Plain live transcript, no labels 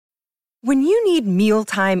When you need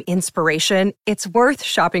mealtime inspiration, it's worth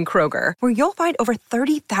shopping Kroger, where you'll find over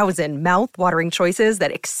 30,000 mouth-watering choices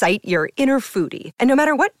that excite your inner foodie. And no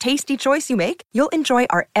matter what tasty choice you make, you'll enjoy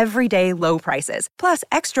our everyday low prices, plus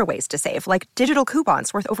extra ways to save, like digital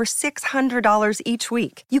coupons worth over $600 each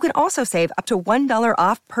week. You can also save up to $1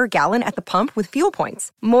 off per gallon at the pump with fuel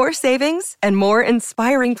points. More savings and more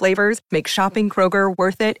inspiring flavors make shopping Kroger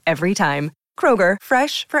worth it every time. Kroger,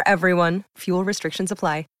 fresh for everyone. Fuel restrictions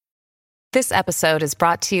apply. This episode is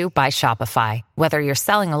brought to you by Shopify. Whether you're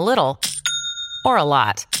selling a little or a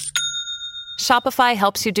lot, Shopify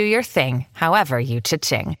helps you do your thing, however you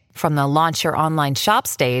cha-ching. From the launch your online shop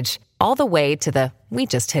stage, all the way to the we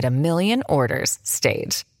just hit 1 million orders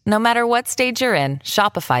stage. No matter what stage you're in,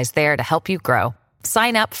 Shopify's there to help you grow.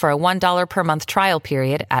 Sign up for a $1 per month trial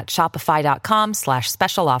period at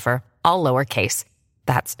shopify.com/special offer, all lowercase.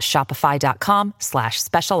 That's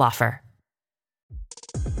shopify.com/special offer.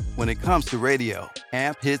 When it comes to radio,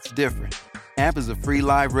 AMP hits different. AMP is a free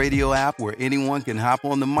live radio app where anyone can hop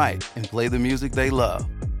on the mic and play the music they love.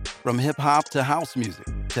 From hip-hop to house music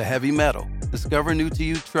to heavy metal, discover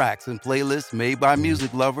new-to-you tracks and playlists made by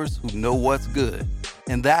music lovers who know what's good.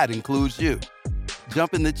 And that includes you.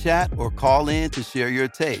 Jump in the chat or call in to share your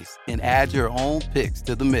taste and add your own picks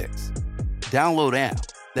to the mix. Download AMP,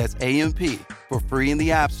 that's AMP, for free in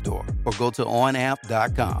the App Store or go to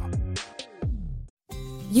onamp.com.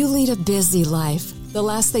 You lead a busy life. The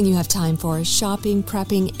last thing you have time for is shopping,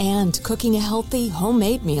 prepping, and cooking a healthy,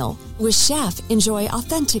 homemade meal. With Chef, enjoy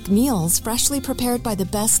authentic meals freshly prepared by the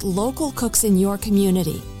best local cooks in your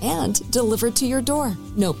community and delivered to your door.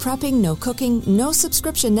 No prepping, no cooking, no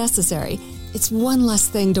subscription necessary. It's one less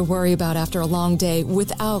thing to worry about after a long day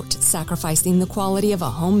without sacrificing the quality of a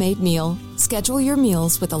homemade meal. Schedule your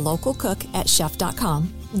meals with a local cook at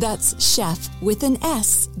chef.com. That's chef with an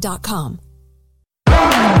S.com.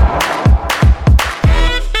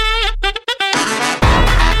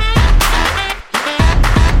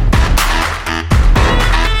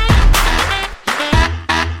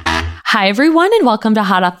 Hi, everyone, and welcome to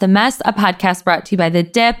Hot Off the Mess, a podcast brought to you by The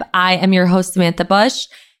Dip. I am your host, Samantha Bush.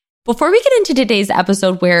 Before we get into today's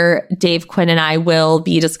episode where Dave Quinn and I will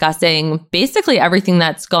be discussing basically everything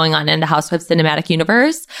that's going on in the Housewives cinematic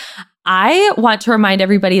universe, I want to remind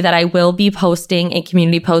everybody that I will be posting a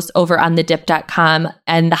community post over on thedip.com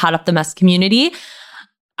and the Hot Off the Mess community.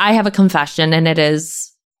 I have a confession, and it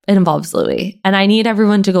involves Louis, and I need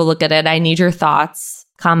everyone to go look at it. I need your thoughts,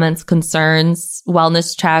 comments, concerns,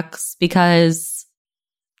 wellness checks, because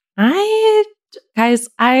I'm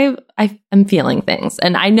feeling things.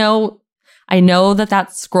 And I know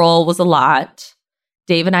that scroll was a lot.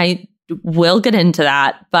 Dave and I will get into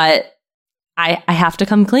that, but I have to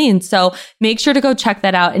come clean. So make sure to go check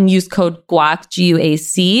that out and use code GUAC,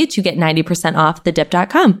 GUAC, to get 90% off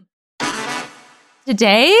thedip.com.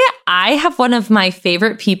 Today, I have one of my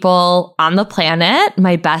favorite people on the planet,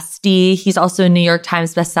 my bestie. He's also a New York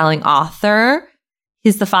Times bestselling author.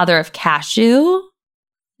 He's the father of Cashew,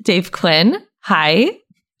 Dave Quinn. Hi.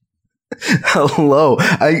 Hello.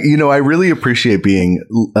 I really appreciate being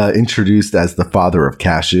introduced as the father of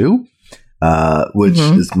Cashew, which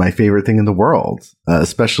is my favorite thing in the world,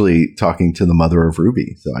 especially talking to the mother of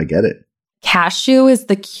Ruby. So I get it. Cashew is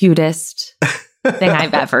the cutest thing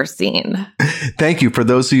I've ever seen. Thank you. For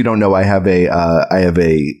those of you who don't know, I have a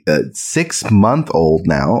 6-month-old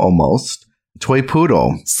now, almost, toy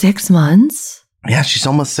poodle. 6 months? Yeah, she's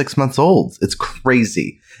almost 6 months old. It's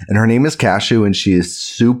crazy. And her name is Cashew, and she is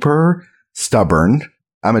super stubborn.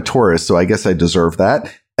 I'm a Taurus, so I guess I deserve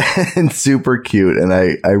that. And super cute. And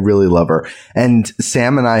I really love her. And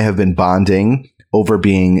Sam and I have been bonding over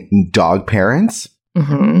being dog parents.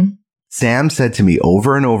 Mm-hmm. Sam said to me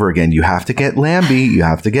over and over again, you have to get Lambie. You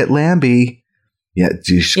have to get Lambie. Yeah,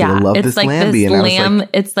 she's going to love this like Lambie. This lamb,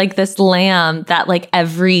 it's like this lamb that like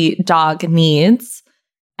every dog needs.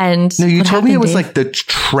 And no, you told me it was like the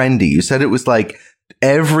trendy. You said it was like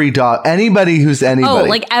every dog, anybody who's anybody. Oh,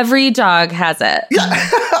 like every dog has it. Yeah.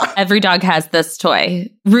 Every dog has this toy.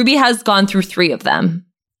 Ruby has gone through 3 of them.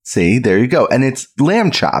 See, there you go. And it's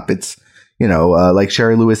Lamb Chop. It's, like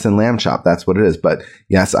Sherry Lewis and Lamb Chop. That's what it is. But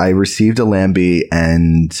yes, I received a Lambie,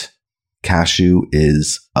 and Cashew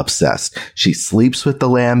is obsessed. She sleeps with the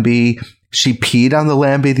Lambie. She peed on the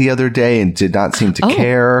Lambie the other day and did not seem to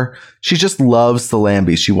care. She just loves the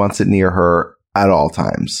Lambie. She wants it near her at all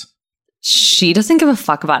times. She doesn't give a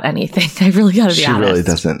fuck about anything. I really gotta be honest. She really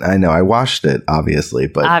doesn't. I know. I watched it, obviously,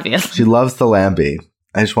 but she loves the Lambie.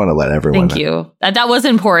 I just want to let everyone know. Thank you. That was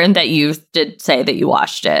important that you did say that you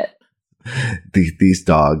watched it. These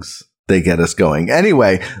dogs, they get us going.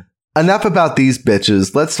 Anyway, enough about these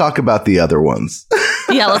bitches. Let's talk about the other ones.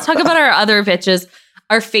 Yeah, let's talk about our other bitches,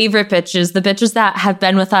 our favorite bitches, the bitches that have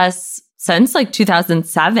been with us since like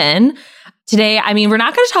 2007. Today, I mean, we're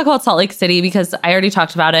not going to talk about Salt Lake City because I already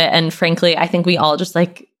talked about it. And frankly, I think we all just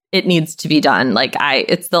like, it needs to be done. Like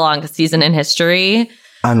it's the longest season in history.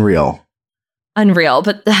 Unreal.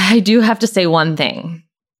 But I do have to say one thing.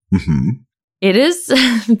 Mm-hmm. It is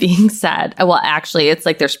being said, well, actually, it's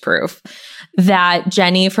like there's proof that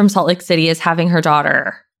Jenny from Salt Lake City is having her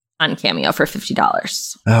daughter on Cameo for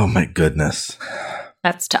 $50. Oh, my goodness.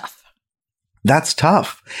 That's tough. That's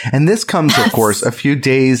tough. And this comes, of course, a few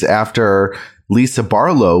days after Lisa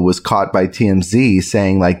Barlow was caught by TMZ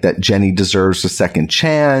saying like that Jenny deserves a second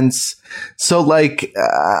chance. So like,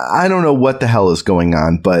 I don't know what the hell is going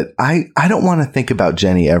on, but I don't want to think about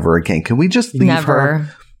Jenny ever again. Can we just leave her?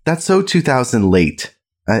 That's so 2000 late.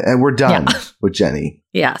 And we're done with Jenny.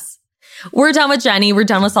 Yes. We're done with Jenny. We're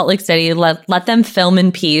done with Salt Lake City. Let them film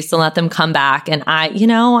in peace and let them come back. And I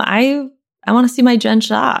want to see my Jen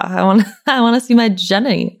Shah. I want to see my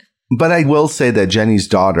Jenny. But I will say that Jenny's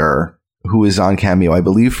daughter, who is on Cameo, I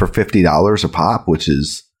believe for $50 a pop, which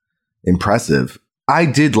is impressive. I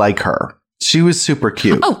did like her. She was super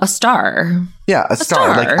cute. Oh, a star. Yeah, a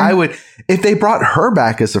star. Like I would, if they brought her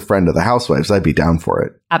back as a friend of the Housewives, I'd be down for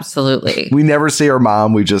it. Absolutely. We never see her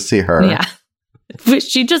mom. We just see her. Yeah.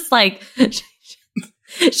 She just like,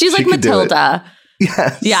 she's like Matilda.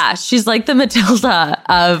 Yes. Yeah, she's like the Matilda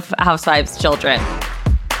of Housewives' children.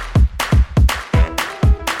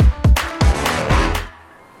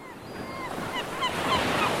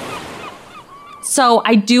 So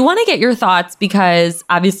I do want to get your thoughts because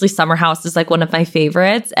obviously Summer House is like one of my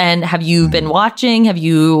favorites. And have you been watching?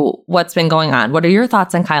 What's been going on? What are your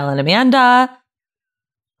thoughts on Kyle and Amanda?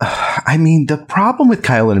 I mean, the problem with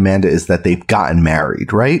Kyle and Amanda is that they've gotten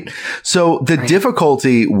married, right? So the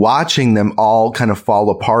difficulty watching them all kind of fall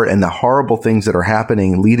apart and the horrible things that are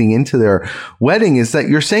happening leading into their wedding is that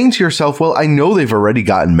you're saying to yourself, well, I know they've already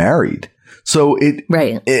gotten married. So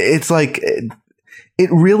it's like, it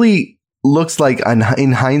really looks like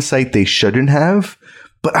in hindsight, they shouldn't have.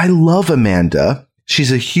 But I love Amanda.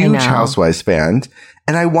 She's a huge Housewives fan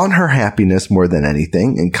and I want her happiness more than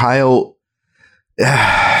anything. And Kyle,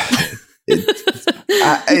 men need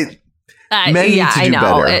to do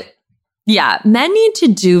better. Men need to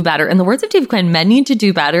do better. In the words of Dave Quinn, men need to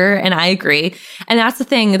do better. And I agree. And that's the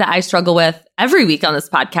thing that I struggle with every week on this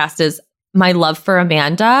podcast is my love for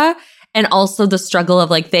Amanda and also the struggle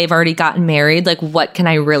of like, they've already gotten married. Like, what can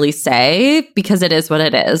I really say? Because it is what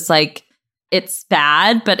it is. Like, it's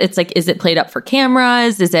bad, but it's like, is it played up for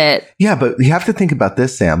cameras? Is it? Yeah, but you have to think about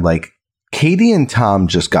this, Sam. Like, Katie and Tom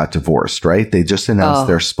just got divorced, right? They just announced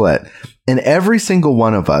their split. And every single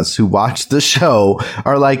one of us who watched the show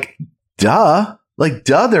are like, duh,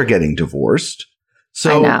 they're getting divorced.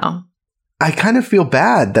 So I know. I kind of feel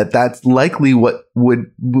bad that that's likely what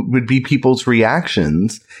would be people's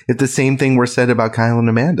reactions if the same thing were said about Kyle and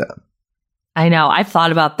Amanda. I know. I've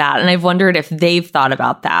thought about that. And I've wondered if they've thought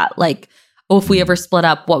about that. Like, if we ever split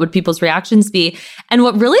up, what would people's reactions be? And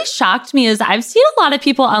what really shocked me is I've seen a lot of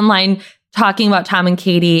people online talking about Tom and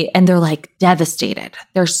Katie, and they're like devastated.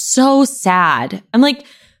 They're so sad. I'm like,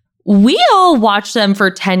 we all watched them for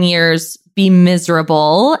 10 years be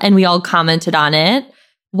miserable, and we all commented on it.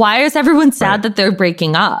 Why is everyone sad that they're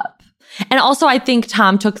breaking up? And also, I think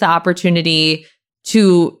Tom took the opportunity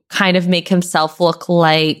to kind of make himself look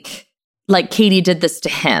like Katie did this to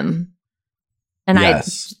him. And I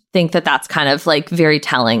think that that's kind of like very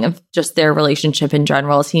telling of just their relationship in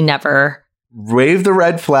general. Is he never wave the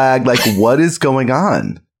red flag, like what is going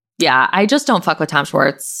on? Yeah, I just don't fuck with Tom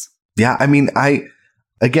Schwartz. Yeah, I mean,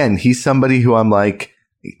 he's somebody who I'm like,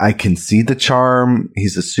 I can see the charm.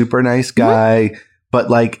 He's a super nice guy. But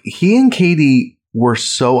like he and Katie were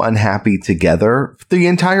so unhappy together the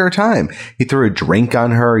entire time. He threw a drink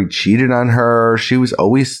on her. He cheated on her. She was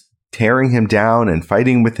always tearing him down and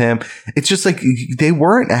fighting with him. It's just like they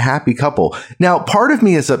weren't a happy couple. Now, part of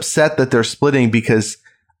me is upset that they're splitting because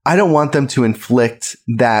I don't want them to inflict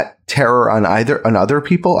that terror on other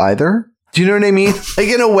people either. Do you know what I mean? Like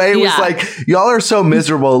in a way, it was like, y'all are so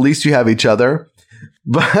miserable. At least you have each other.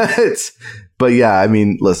 But yeah, I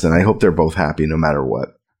mean, listen, I hope they're both happy no matter what.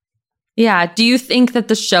 Yeah. Do you think that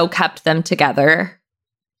the show kept them together?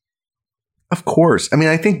 Of course. I mean,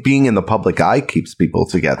 I think being in the public eye keeps people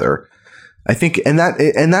together. I think, and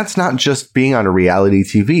that's not just being on a reality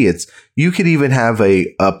TV. It's, you could even have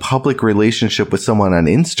a public relationship with someone on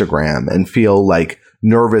Instagram and feel like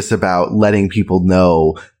nervous about letting people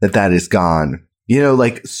know that is gone. You know,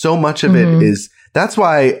 like so much of it is, that's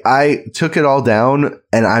why I took it all down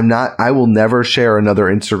and I will never share another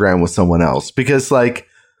Instagram with someone else because like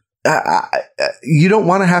you don't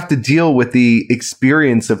want to have to deal with the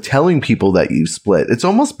experience of telling people that you split. It's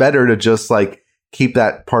almost better to just like keep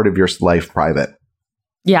that part of your life private.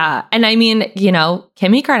 Yeah. And I mean, you know,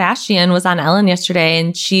 Kimmy Kardashian was on Ellen yesterday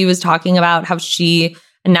and she was talking about how she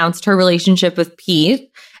announced her relationship with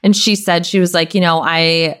Pete. And she said, she was like, you know,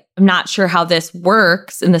 I'm not sure how this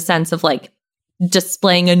works in the sense of like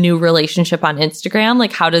displaying a new relationship on Instagram.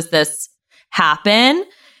 Like, how does this happen?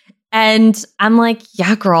 And I'm like,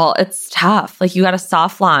 yeah, girl, it's tough. Like, you got to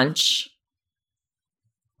soft launch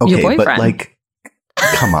your boyfriend. But like,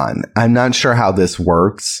 come on. I'm not sure how this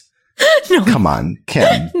works. No. Come on,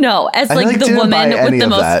 Kim. No, as like the woman with the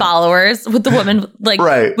most followers, with the woman like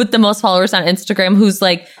right. with the most followers on Instagram who's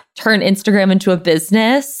like turned Instagram into a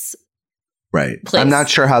business. Right. Place. I'm not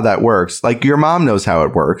sure how that works. Like, your mom knows how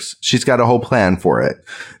it works. She's got a whole plan for it.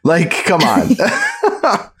 Like, come on.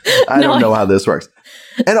 I don't know how this works.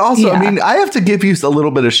 And also, I mean, I have to give you a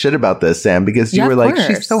little bit of shit about this, Sam, because you were like,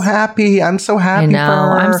 she's so happy. I'm so happy for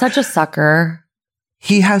her. I'm such a sucker.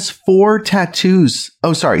 He has 4 tattoos.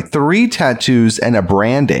 Oh, sorry. 3 tattoos and a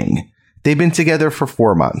branding. They've been together for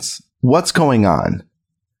 4 months. What's going on?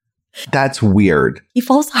 That's weird. He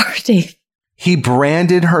falls hard, Dave. He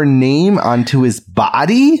branded her name onto his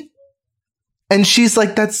body? And she's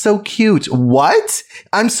like, that's so cute. What?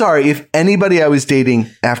 I'm sorry. If anybody I was dating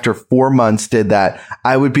after 4 months did that,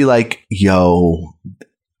 I would be like, yo,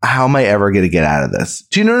 how am I ever going to get out of this?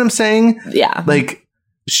 Do you know what I'm saying? Yeah. Like,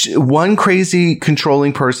 one crazy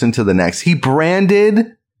controlling person to the next. He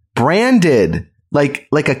branded like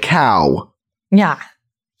a cow. Yeah.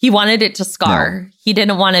 He wanted it to scar. No. He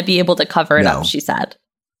didn't want to be able to cover it up, she said.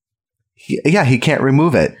 He can't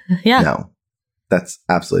remove it. Yeah. No, that's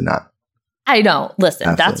absolutely not. I know.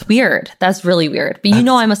 Listen, that's weird. That's really weird. But you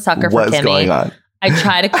know I'm a sucker for Kimmy. What's going on? I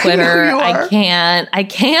try to quit her. I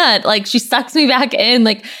can't. Like, she sucks me back in.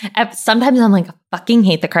 Like, sometimes I'm like, I fucking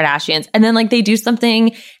hate the Kardashians. And then like they do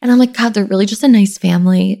something and I'm like, God, they're really just a nice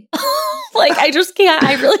family. Like, I just can't.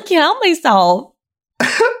 I really can't help myself.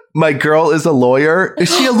 My girl is a lawyer.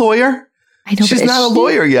 Is she a lawyer? I know. She's not a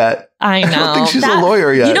lawyer yet. I know. I don't think she's a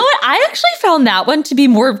lawyer yet. You know what? I actually found that one to be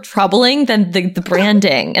more troubling than the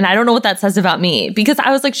branding. And I don't know what that says about me because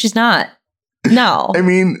I was like, she's not. No. I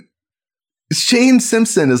mean, Shane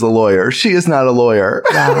Simpson is a lawyer. She is not a lawyer.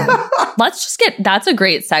 Yeah. Let's just that's a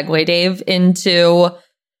great segue, Dave, into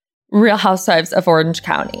Real Housewives of Orange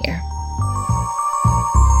County.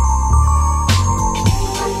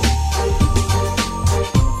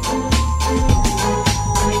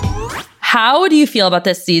 How do you feel about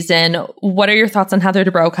this season? What are your thoughts on Heather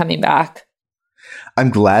Dubrow coming back? I'm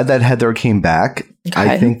glad that Heather came back. Okay.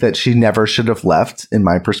 I think that she never should have left, in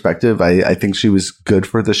my perspective. I think she was good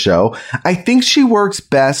for the show. I think she works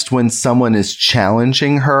best when someone is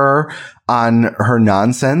challenging her on her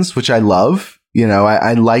nonsense, which I love. You know,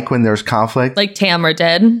 I like when there's conflict. Like Tamra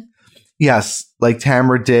did. Yes, like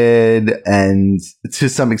Tamra did, and to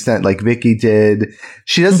some extent, like Vicky did.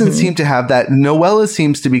 She doesn't seem to have that. Noella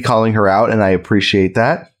seems to be calling her out, and I appreciate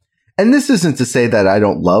that. And this isn't to say that I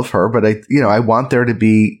don't love her, but I want there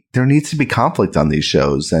needs to be conflict on these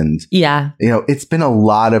shows. And, it's been a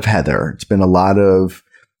lot of Heather. It's been a lot of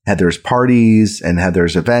Heather's parties and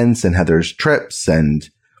Heather's events and Heather's trips. And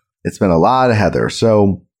it's been a lot of Heather.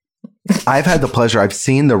 So I've had the pleasure. I've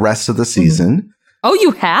seen the rest of the season. Oh,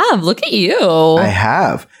 you have? Look at you. I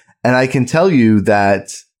have. And I can tell you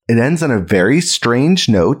that it ends on a very strange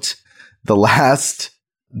note. The last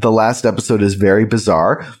episode is very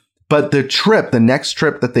bizarre. But the next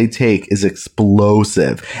trip that they take is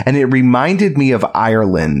explosive. And it reminded me of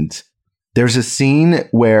Ireland. There's a scene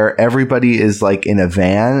where everybody is like in a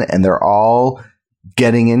van and they're all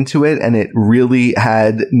getting into it. And it really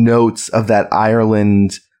had notes of that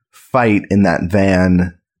Ireland fight in that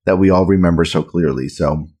van that we all remember so clearly.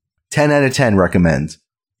 So 10 out of 10 recommend.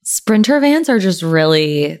 Sprinter vans are just they're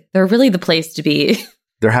really the place to be.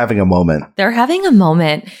 They're having a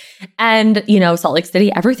moment. And, Salt Lake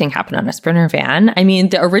City, everything happened on a Sprinter van. I mean,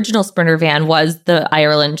 the original Sprinter van was the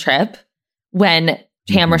Ireland trip when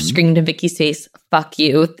Tamra screamed in Vicky's face, fuck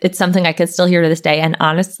you. It's something I can still hear to this day. And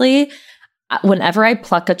honestly, whenever I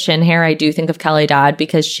pluck a chin hair, I do think of Kelly Dodd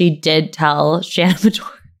because she did tell Shannon Beador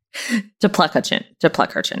to pluck her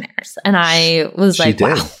chin hairs. And I was like,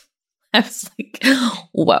 wow. I was like,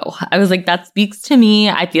 whoa. I was like, that speaks to me.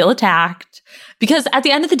 I feel attacked. Because at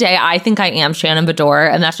the end of the day, I think I am Shannon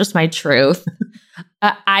Beador, and that's just my truth.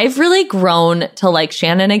 I've really grown to like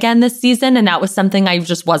Shannon again this season, and that was something I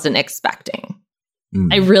just wasn't expecting.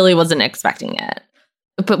 I really wasn't expecting it.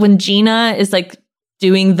 But when Gina is like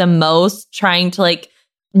doing the most, trying to like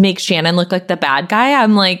make Shannon look like the bad guy,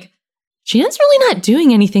 I'm like, Shannon's really not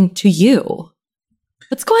doing anything to you.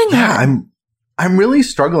 What's going on? I'm really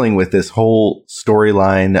struggling with this whole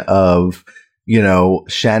storyline of,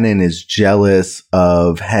 Shannon is jealous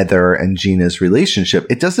of Heather and Gina's relationship.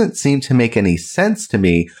 It doesn't seem to make any sense to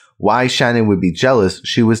me why Shannon would be jealous.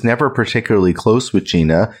 She was never particularly close with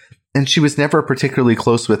Gina, and she was never particularly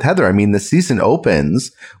close with Heather. I mean, the season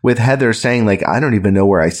opens with Heather saying, like, I don't even know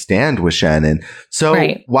where I stand with Shannon.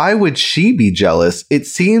 So why would she be jealous? It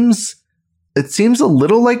seems a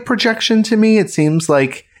little like projection to me. It seems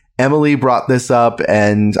like Emily brought this up,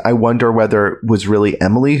 and I wonder whether it was really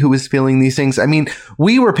Emily who was feeling these things. I mean,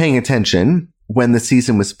 we were paying attention when the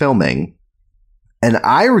season was filming. And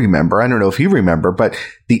I remember, I don't know if you remember, but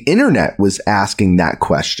the internet was asking that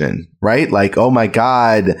question, right? Like, oh my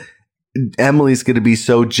God, Emily's going to be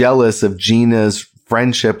so jealous of Gina's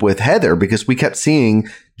friendship with Heather, because we kept seeing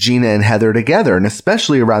Gina and Heather together, and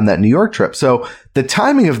especially around that New York trip. So the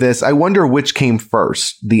timing of this, I wonder which came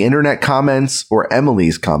first, the internet comments or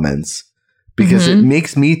Emily's comments, because it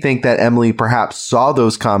makes me think that Emily perhaps saw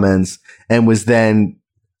those comments and was then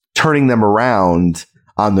turning them around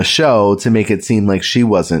on the show to make it seem like she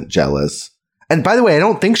wasn't jealous. And by the way, I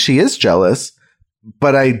don't think she is jealous,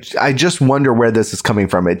 but I just wonder where this is coming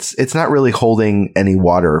from. It's not really holding any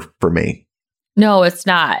water for me. No, it's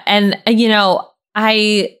not. And,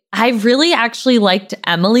 I really actually liked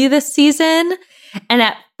Emily this season. And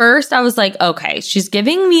at first I was like, okay, she's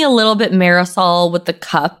giving me a little bit Marisol with the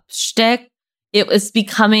cup shtick. It was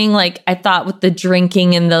becoming like, I thought with the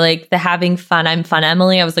drinking and the having fun, I'm fun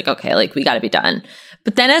Emily, I was like, okay, like we got to be done.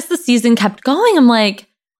 But then as the season kept going, I'm like,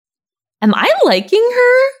 am I liking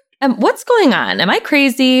her? What's going on? Am I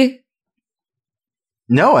crazy?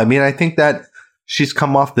 No, I mean, I think that she's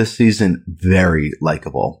come off this season very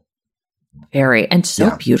likable. Very, and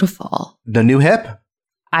so beautiful. The new hip?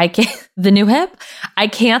 The new hip? I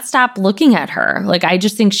can't stop looking at her. Like, I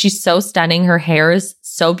just think she's so stunning. Her hair is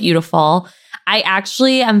so beautiful. I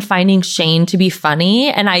actually am finding Shane to be funny.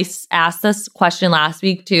 And I asked this question last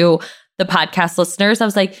week to the podcast listeners. I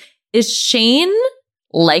was like, is Shane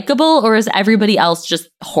likable or is everybody else just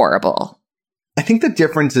horrible? I think the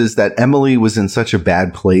difference is that Emily was in such a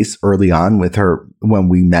bad place early on with her when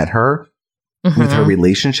we met her. With her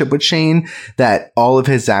relationship with Shane, that all of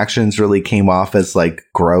his actions really came off as like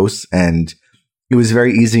gross, and it was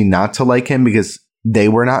very easy not to like him because they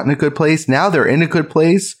were not in a good place. Now they're in a good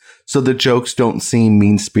place, so the jokes don't seem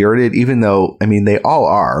mean-spirited, even though, I mean, they all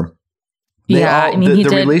are. The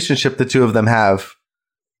relationship the two of them have.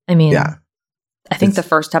 I mean, I think the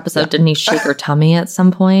first episode, didn't he shake her tummy at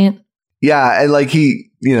some point? Yeah, and like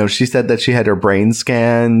she said that she had her brain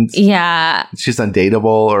scanned. Yeah. She's undateable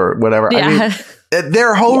or whatever. Yeah. I mean,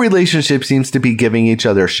 their whole relationship seems to be giving each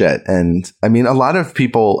other shit. And I mean, a lot of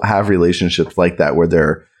people have relationships like that where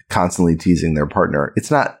they're constantly teasing their partner.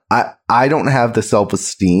 It's not, I don't have the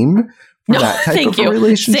self-esteem for that type of a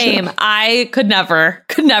relationship. Same. I could never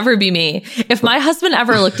be me. If my husband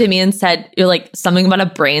ever looked at me and said, you're like something about a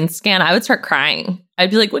brain scan, I would start crying.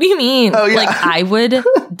 I'd be like, what do you mean? Oh, yeah. Like, I would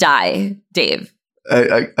die, Dave.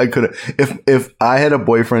 I could if I had a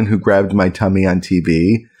boyfriend who grabbed my tummy on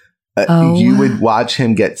TV, you would watch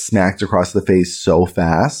him get smacked across the face so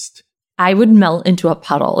fast. I would melt into a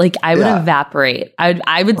puddle. Like, I would evaporate.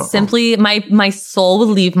 I would simply, my soul would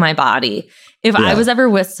leave my body if I was ever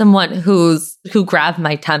with someone who grabbed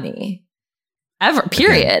my tummy. Ever,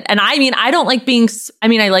 period. Okay. And I mean, I don't like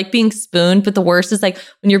I like being spooned, but the worst is like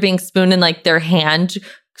when you're being spooned and like their hand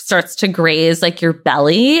starts to graze like your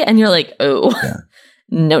belly and you're like, oh,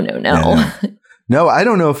 no. Yeah. No, I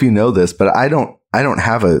don't know if you know this, but I don't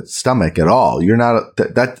have a stomach at all. You're not,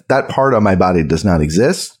 that part of my body does not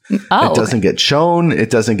exist. It doesn't get shown. It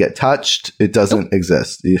doesn't get touched. It doesn't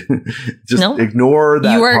exist. Just ignore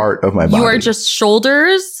that part of my body. You are just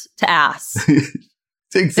shoulders to ass.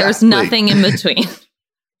 Exactly. There's nothing in between.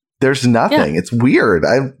 There's nothing. Yeah. It's weird.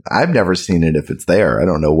 I've never seen it if it's there. I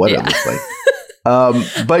don't know what it looks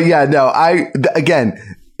like. But yeah, no, again,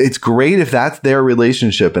 it's great if that's their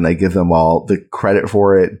relationship and I give them all the credit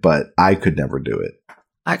for it, but I could never do it.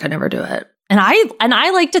 I could never do it. And I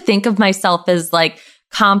like to think of myself as like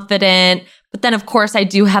confident, but then of course I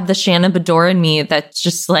do have the Shannon Beador in me that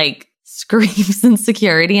just like screams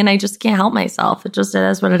insecurity and I just can't help myself. It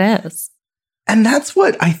is what it is. And that's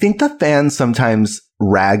what I think the fans sometimes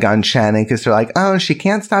rag on Shannon because they're like, oh, she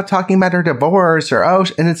can't stop talking about her divorce or, oh,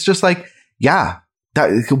 and it's just like, yeah,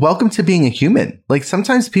 welcome to being a human. Like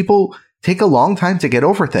sometimes people take a long time to get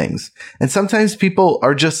over things. And sometimes people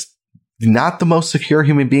are just not the most secure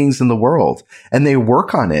human beings in the world and they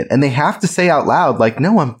work on it and they have to say out loud, like,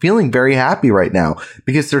 no, I'm feeling very happy right now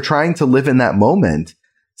because they're trying to live in that moment.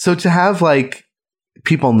 So to have like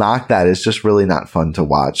people knock that is just really not fun to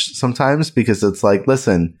watch sometimes, because it's like,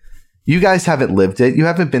 listen, you guys haven't lived it. You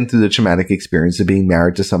haven't been through the traumatic experience of being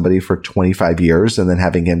married to somebody for 25 years and then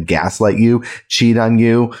having him gaslight you, cheat on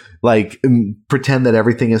you, like pretend that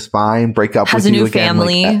everything is fine, break up with you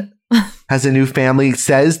again. Has a new family,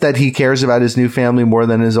 says that he cares about his new family more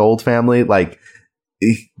than his old family. Like,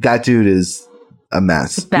 that dude is a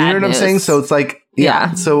mess. Bad you know what news. I'm saying? So it's like,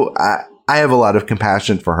 yeah. So I have a lot of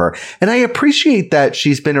compassion for her. And I appreciate that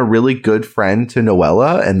she's been a really good friend to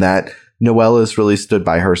Noella, and that Noella's really stood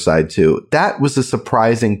by her side too. That was a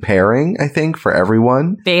surprising pairing, I think, for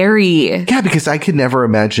everyone. Very. Yeah, because I could never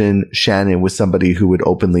imagine Shannon with somebody who would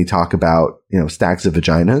openly talk about, stacks of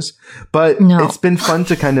vaginas. But It's been fun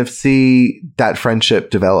to kind of see that friendship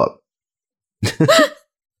develop.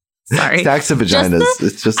 Sorry. Stacks of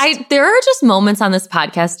vaginas. There are just moments on this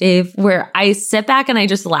podcast, Dave, where I sit back and I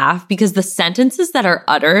just laugh because the sentences that are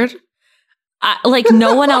uttered, like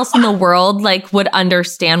no one else in the world like would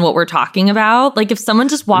understand what we're talking about. Like if someone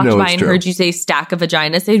just walked by and heard you say stack of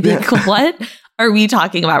vaginas, they'd be like, what are we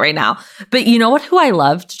talking about right now? But you know what, who I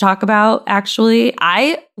love to talk about, actually?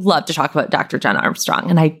 I love to talk about Dr. Jen Armstrong,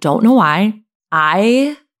 and I don't know why.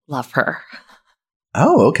 I love her.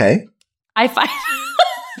 Oh, okay. I find...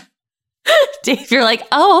 Dave, you're like,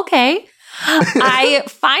 oh, okay. I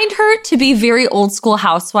find her to be very old school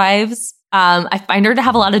housewives. I find her to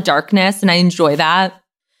have a lot of darkness, and I enjoy that.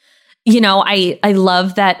 I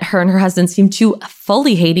love that her and her husband seem to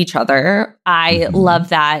fully hate each other. I love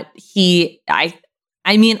that I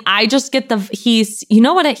just get he's,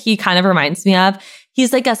 what he kind of reminds me of?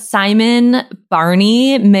 He's like a Simon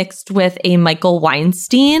Barney mixed with a Michael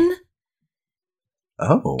Weinstein.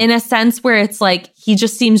 Oh. In a sense where it's like, he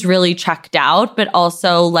just seems really checked out, but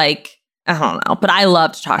also like, I don't know, but I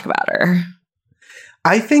love to talk about her.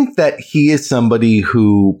 I think that he is somebody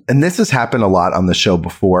who, and this has happened a lot on the show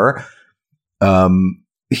before,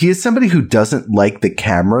 he is somebody who doesn't like the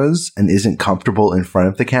cameras and isn't comfortable in front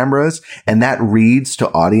of the cameras. And that reads to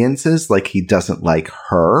audiences like he doesn't like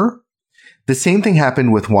her. The same thing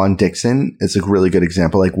happened with Juan Dixon. It's a really good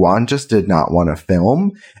example. Like Juan just did not want to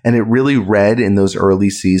film. And it really read in those early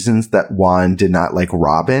seasons that Juan did not like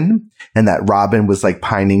Robin, and that Robin was like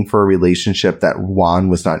pining for a relationship that Juan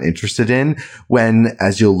was not interested in. When,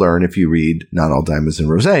 as you'll learn if you read Not All Diamonds and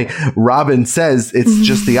Rosé, Robin says it's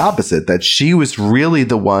just the opposite, that she was really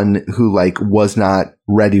the one who like was not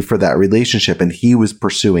ready for that relationship, and he was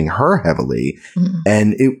pursuing her heavily.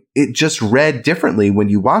 And it just read differently when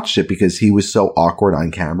you watched it because he was so awkward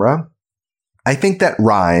on camera. I think that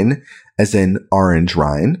Ryan, as in Orange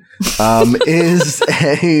Ryan, I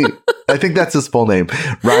think that's his full name.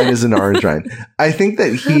 Ryan is an Orange Ryan. I think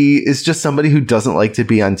that he is just somebody who doesn't like to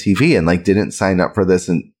be on TV and like didn't sign up for this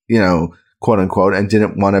and, quote unquote, and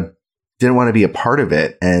didn't want to be a part of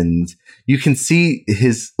it. And you can see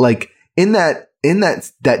his like in that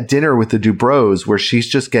dinner with the Dubrows where she's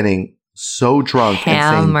just getting so drunk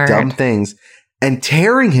Hammered. and saying dumb things and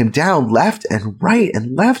tearing him down left and right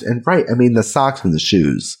and left and right. I mean, the socks and the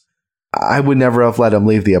shoes. I would never have let him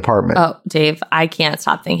leave the apartment. Oh, Dave, I can't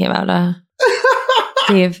stop thinking about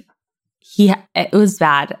Dave. It was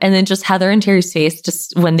bad. And then just Heather and Terry's face,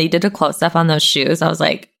 just when they did a close up on those shoes, I was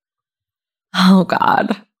like, oh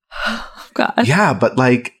God. God. Yeah, but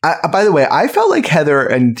like, by the way, I felt like Heather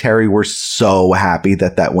and Terry were so happy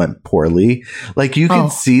that went poorly. Like you can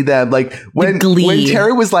see that, like when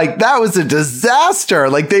Terry was like, that was a disaster.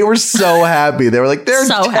 Like they were so happy. They were like, they're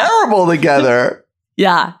so terrible together.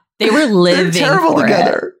 Yeah, they were living they're terrible for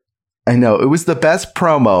together. I know. It was the best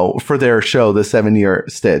promo for their show, The 7-Year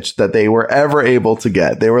Stitch, that they were ever able to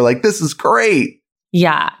get. They were like, this is great.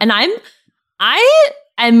 Yeah, and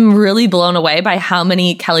I'm really blown away by how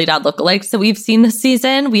many Kelly Dodd lookalikes that we've seen this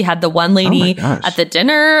season. We had the one lady at the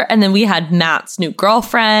dinner, and then we had Matt's new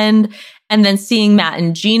girlfriend, and then seeing Matt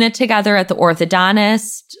and Gina together at the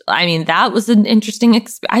orthodontist. I mean, that was an interesting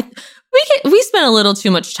experience. We spent a little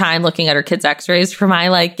too much time looking at our kids' x-rays for my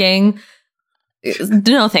liking.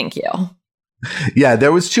 No, thank you. Yeah,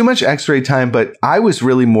 there was too much x-ray time, but I was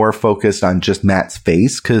really more focused on just Matt's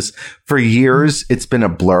face because for years it's been a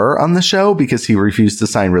blur on the show because he refused to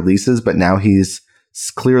sign releases, but now he's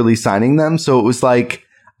clearly signing them. So it was like,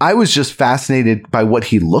 I was just fascinated by what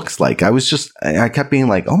he looks like. I kept being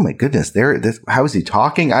like, oh my goodness, how is he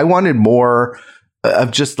talking? I wanted more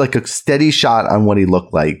of just like a steady shot on what he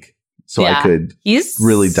looked like so I could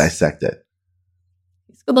really dissect it.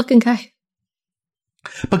 He's a good looking guy.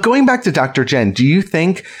 But going back to Dr. Jen, do you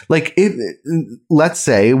think, like, let's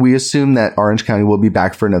say we assume that Orange County will be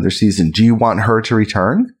back for another season. Do you want her to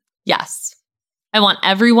return? Yes. I want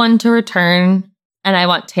everyone to return. And I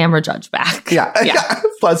want Tamra Judge back. Yeah.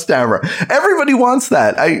 Plus Tamra. Everybody wants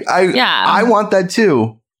that. I want that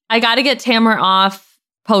too. I got to get Tamra off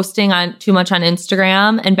posting on too much on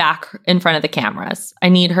Instagram and back in front of the cameras. I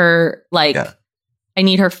need her I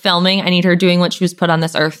need her filming. I need her doing what she was put on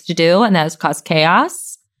this earth to do, and that is cause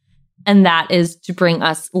chaos. And that is to bring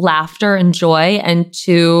us laughter and joy and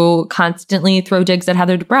to constantly throw digs at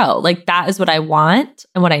Heather Dubrow. Like, that is what I want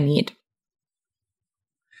and what I need.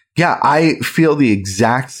 Yeah, I feel the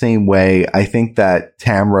exact same way. I think that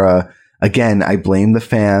Tamra, again, I blame the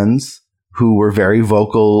fans who were very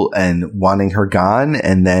vocal and wanting her gone.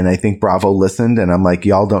 And then I think Bravo listened and I'm like,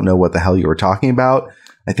 y'all don't know what the hell you were talking about.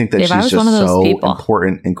 I think that Dave, she's just so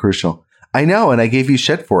important and crucial. I know. And I gave you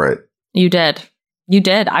shit for it. You did. You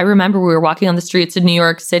did. I remember we were walking on the streets of New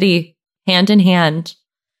York City, hand in hand.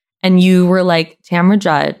 And you were like, Tamra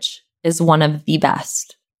Judge is one of the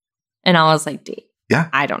best. And I was like, Dave. Yeah.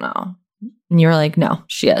 I don't know. And you're like, no,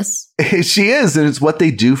 she is. She is. And it's what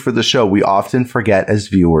they do for the show. We often forget as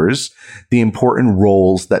viewers the important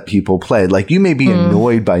roles that people play. Like, you may be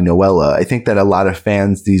annoyed by Noella. I think that a lot of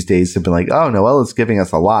fans these days have been like, oh, Noella's giving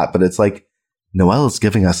us a lot. But it's like, Noella's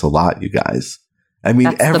giving us a lot, you guys. I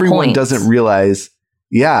mean, everyone doesn't realize.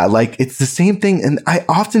 Yeah, like, it's the same thing. And I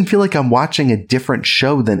often feel like I'm watching a different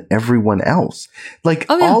show than everyone else. Like,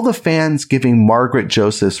 all the fans giving Margaret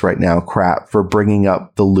Josephs right now crap for bringing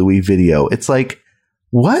up the Louis video. It's like,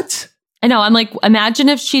 what? I know. I'm like, imagine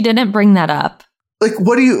if she didn't bring that up. Like,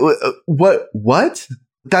 what do you, what?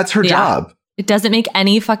 That's her job. It doesn't make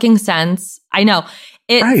any fucking sense. I know.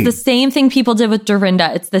 It's the same thing people did with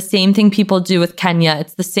Dorinda. It's the same thing people do with Kenya.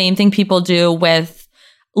 It's the same thing people do with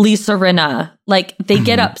Lisa Rinna. Like, they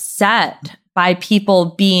get upset by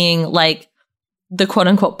people being like the quote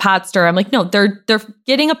unquote pot stir. I'm like, no, they're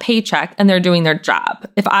getting a paycheck and they're doing their job.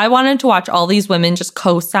 If I wanted to watch all these women just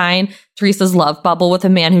co-sign Teresa's love bubble with a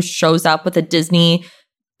man who shows up with a Disney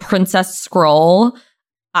princess scroll,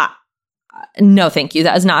 no, thank you.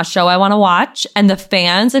 That is not a show I want to watch. And the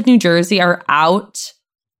fans of New Jersey are out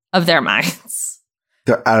of their minds.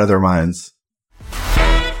 They're out of their minds.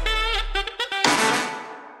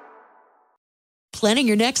 Planning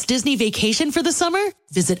your next Disney vacation for the summer?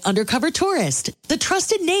 Visit Undercover Tourist, the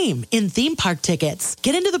trusted name in theme park tickets.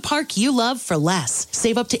 Get into the park you love for less.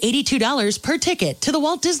 Save up to $82 per ticket to the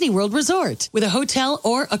Walt Disney World Resort. With a hotel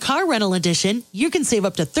or a car rental edition, you can save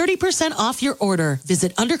up to 30% off your order.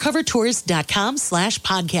 Visit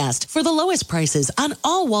undercovertourist.com/podcast for the lowest prices on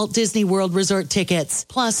all Walt Disney World Resort tickets.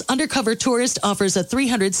 Plus, Undercover Tourist offers a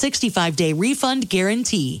 365-day refund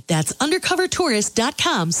guarantee. That's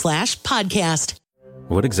undercovertourist.com/podcast.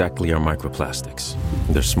 What exactly are microplastics?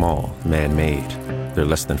 They're small, man-made. They're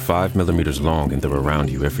less than 5 millimeters long and they're around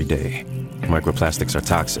you every day. Microplastics are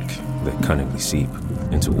toxic. They cunningly seep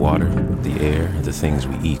into water, the air, and the things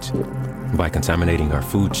we eat. By contaminating our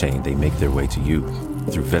food chain, they make their way to you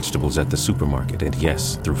through vegetables at the supermarket and,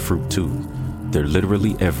 yes, through fruit too. They're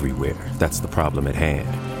literally everywhere. That's the problem at hand.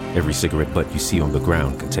 Every cigarette butt you see on the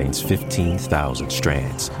ground contains 15,000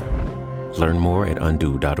 strands. Learn more at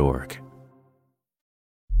undo.org.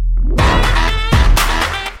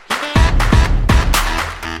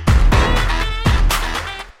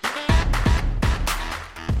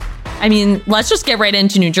 I mean, let's just get right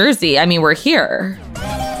into New Jersey. I mean, we're here.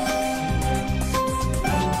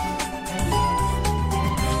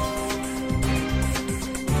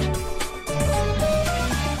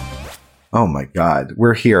 Oh my God,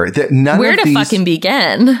 we're here. Where to fucking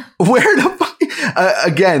begin? Where to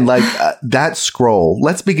again, like that scroll.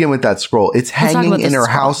 Let's begin with that scroll. It's hanging in her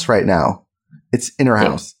house right now. It's in her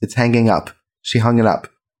house. It's hanging up. She hung it up.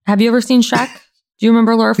 Have you ever seen Shrek? Do you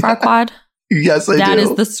remember Laura Farquaad? Yes, I do. That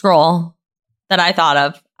is the scroll that I thought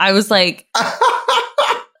of. I was like,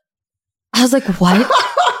 what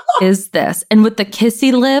is this? And with the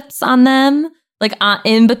kissy lips on them, like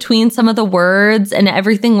in between some of the words and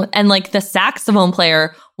everything. And like the saxophone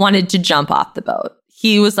player wanted to jump off the boat.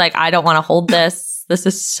 He was like, I don't want to hold this. This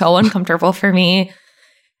is so uncomfortable for me.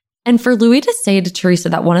 And for Louis to say to Teresa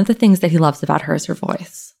that one of the things that he loves about her is her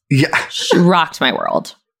voice. Yeah. She rocked my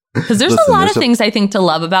world. Because there's a lot of things I think to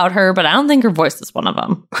love about her, but I don't think her voice is one of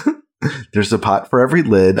them. There's a pot for every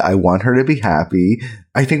lid. I want her to be happy.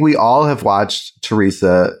 I think we all have watched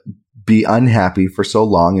Teresa be unhappy for so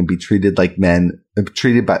long and be treated like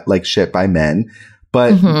like shit by men.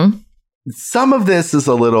 But some of this is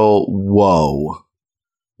a little whoa.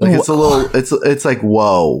 Like it's a little, it's like,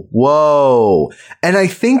 whoa. And I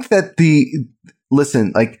think that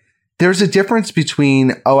like, there's a difference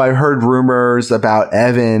between, I heard rumors about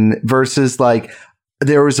Evan versus like,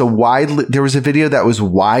 there was a video that was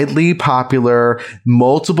widely popular.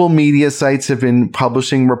 Multiple media sites have been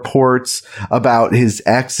publishing reports about his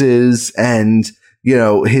exes and, you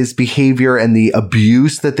know, his behavior and the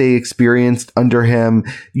abuse that they experienced under him.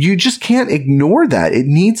 You just can't ignore that. It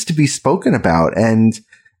needs to be spoken about. And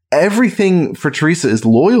everything for Teresa is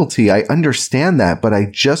loyalty. I understand that, but I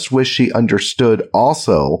just wish she understood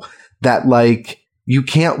also that, like, you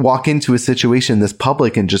can't walk into a situation this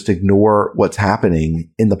public and just ignore what's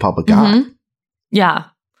happening in the public eye. Yeah.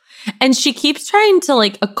 And she keeps trying to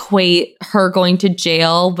like equate her going to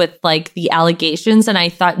jail with like the allegations. And I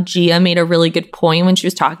thought Gia made a really good point when she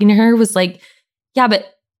was talking to her, was like, yeah, but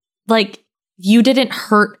like you didn't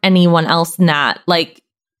hurt anyone else in that. Like,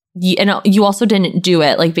 you also didn't do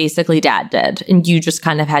it. Like basically dad did. And you just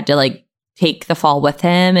kind of had to like take the fall with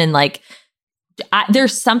him. And like,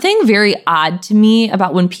 there's something very odd to me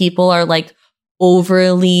about when people are like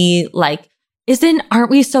overly like, aren't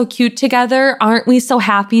we so cute together? Aren't we so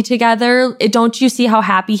happy together? Don't you see how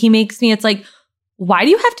happy he makes me? It's like, why do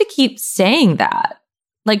you have to keep saying that?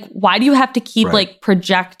 Like, why do you have to keep like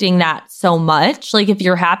projecting that so much? Like, if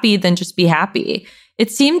you're happy, then just be happy. It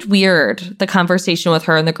seemed weird, the conversation with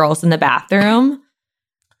her and the girls in the bathroom.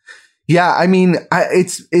 Yeah, I mean,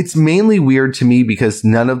 it's mainly weird to me because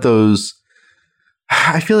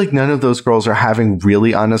I feel like none of those girls are having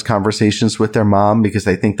really honest conversations with their mom, because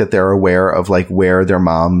I think that they're aware of like where their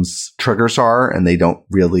mom's triggers are, and they don't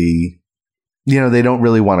really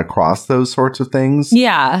want to cross those sorts of things.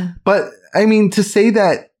 Yeah. But I mean, to say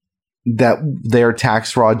that their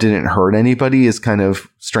tax fraud didn't hurt anybody is kind of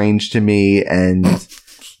strange to me. And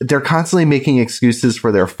they're constantly making excuses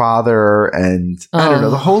for their father. And I don't know,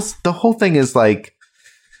 the whole thing is like,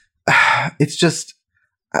 it's just,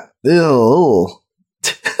 ew.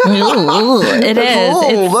 It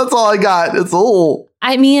is. That's all I got. It's old.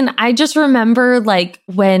 I mean, I just remember like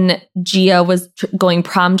when Gia was going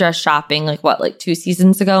prom dress shopping, like 2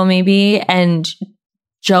 seasons ago, maybe. And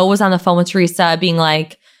Joe was on the phone with Teresa being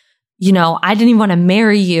like, you know, I didn't even want to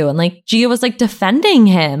marry you. And like Gia was like defending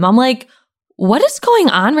him. I'm like, what is going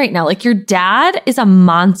on right now? Like, your dad is a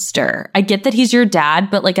monster. I get that he's your dad,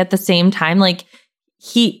 but like at the same time, like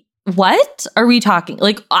what are we talking?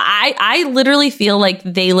 Like, I literally feel like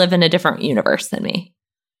they live in a different universe than me.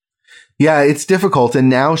 Yeah, it's difficult. And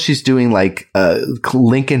now she's doing like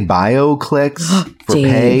link in bio clicks for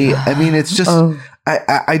pay. I mean, it's just,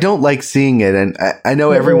 I don't like seeing it. And I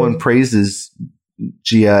know everyone praises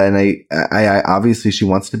Gia, and I obviously she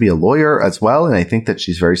wants to be a lawyer as well. And I think that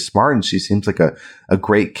she's very smart and she seems like a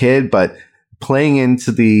great kid, but playing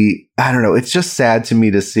into I don't know, it's just sad to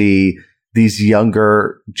me to see these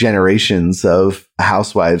younger generations of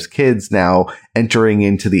housewives kids now entering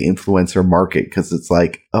into the influencer market, because it's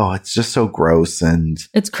like, oh, it's just so gross and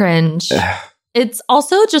it's cringe. It's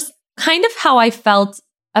also just kind of how I felt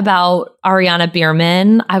about Ariana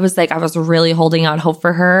Bierman. I was really holding out hope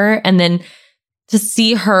for her, and then to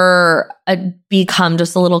see her become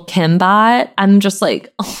just a little Kim bot, I'm just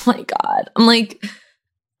like, oh my God. I'm like,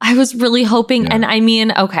 I was really hoping. Yeah. And I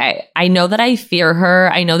mean, okay, I know that I fear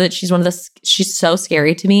her. I know that she's she's so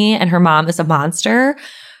scary to me, and her mom is a monster.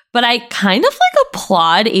 But I kind of like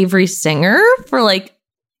applaud Avery Singer for like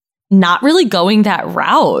not really going that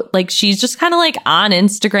route. Like, she's just kind of like on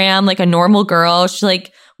Instagram, like a normal girl. She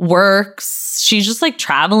like works. She's just like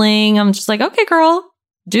traveling. I'm just like, okay, girl,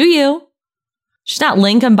 do you? She's not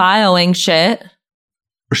link and bioing shit.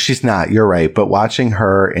 She's not. You're right. But watching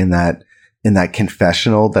her in that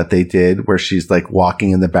confessional that they did, where she's like walking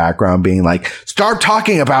in the background being like, start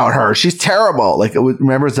talking about her, she's terrible. Like, it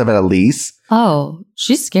remembers of Elise. Oh,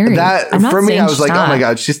 she's scary. That for me, I was like, oh my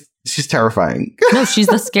God, she's terrifying. No, she's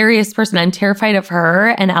the scariest person. I'm terrified of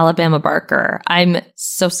her and Alabama Barker. I'm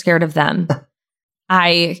so scared of them.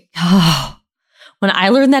 When I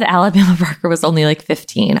learned that Alabama Barker was only like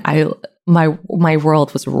 15, my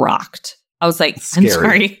world was rocked. I was like, scary. I'm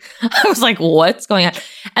sorry. I was like, what's going on?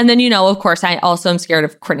 And then, you know, of course, I also am scared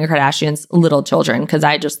of Kourtney Kardashian's little children, because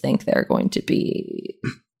I just think they're going to be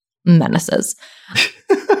menaces.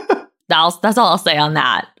 That's all I'll say on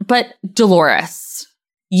that. But Dolores,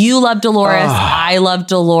 you love Dolores. I love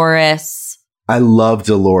Dolores. I love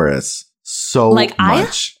Dolores so much. I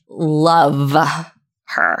love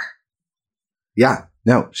her. Yeah.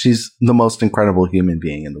 No, she's the most incredible human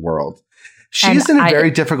being in the world. She's in a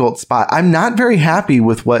very difficult spot. I'm not very happy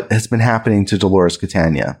with what has been happening to Dolores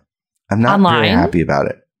Catania. I'm not very happy about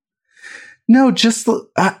it. No, just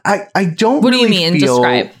I don't. What do you mean?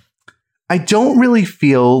 Describe. I don't really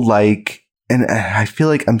feel like and I feel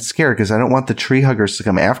like I'm scared because I don't want the tree huggers to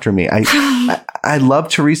come after me. I love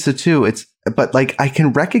Teresa too. But like I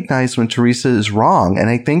can recognize when Teresa is wrong. And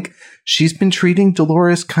I think she's been treating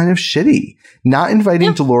Dolores kind of shitty. Not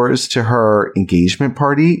inviting Dolores to her engagement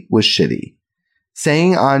party was shitty.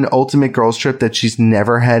 Saying on Ultimate Girls Trip that she's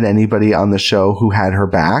never had anybody on the show who had her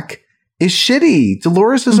back is shitty.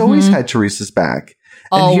 Dolores has always had Teresa's back.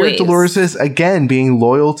 And here Dolores is again being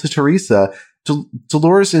loyal to Teresa.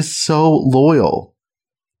 Dolores is so loyal.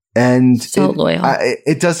 And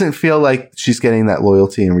it doesn't feel like she's getting that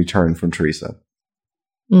loyalty in return from Teresa.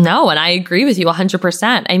 No, and I agree with you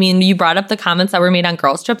 100%. I mean, you brought up the comments that were made on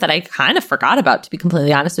Girls Trip that I kind of forgot about, to be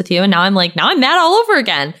completely honest with you. And now I'm mad all over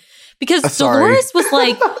again. Because Dolores was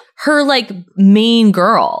like her like main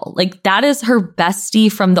girl. Like that is her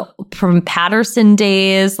bestie from Patterson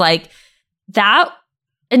days. Like that.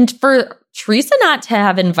 And for Teresa not to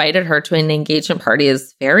have invited her to an engagement party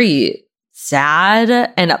is very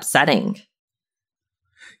sad and upsetting.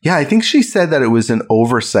 Yeah, I think she said that it was an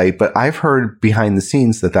oversight, but I've heard behind the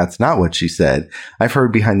scenes that that's not what she said. I've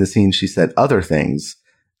heard behind the scenes she said other things.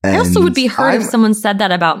 And I also would be hurt if someone said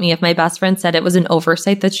that about me. If my best friend said it was an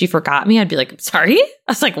oversight that she forgot me, I'd be like, sorry? I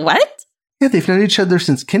was like, what? Yeah, they've known each other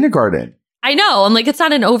since kindergarten. I know. I'm like, it's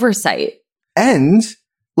not an oversight. And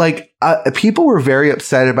like people were very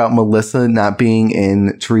upset about Melissa not being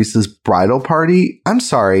in Teresa's bridal party. I'm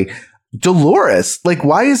sorry. Dolores, like,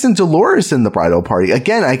 why isn't Dolores in the bridal party?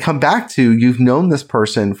 Again, I come back to, you've known this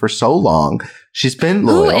person for so long. She's been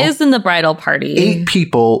loyal. Who is in the bridal party? 8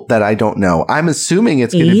 people that I don't know. I'm assuming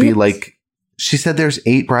it's going to be like, she said there's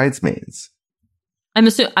 8 bridesmaids. I'm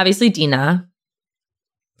assuming, obviously, Dina.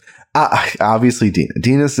 Obviously, Dina.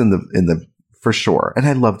 Dina's in the, for sure. And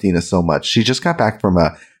I love Dina so much. She just got back from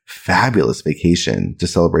a fabulous vacation to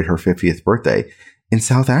celebrate her 50th birthday in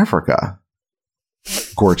South Africa.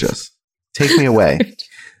 Gorgeous. Take me away.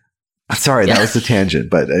 Sorry, that was a tangent,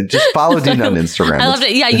 but just follow Dina on Instagram. I loved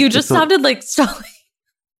it. Yeah, you just sounded like Stolly.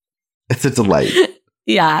 It's a delight.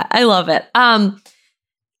 Yeah, I love it.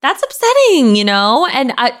 That's upsetting, you know?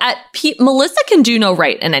 And Melissa can do no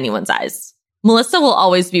right in anyone's eyes. Melissa will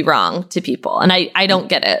always be wrong to people. And I don't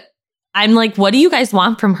get it. I'm like, what do you guys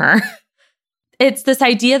want from her? It's this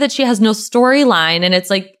idea that she has no storyline. And it's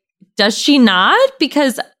like, does she not?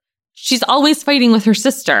 Because she's always fighting with her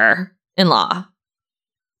sister-in-law.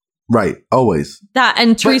 Right. Always.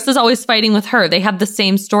 And Teresa's always fighting with her. They have the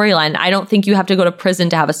same storyline. I don't think you have to go to prison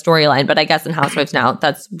to have a storyline, but I guess in Housewives now,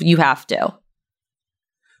 you have to.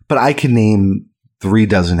 But I can name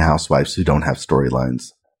 36 housewives who don't have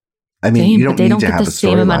storylines. I mean, you don't need to have a storyline. They don't get the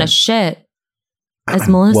same amount of shit as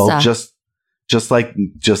Melissa. Well, just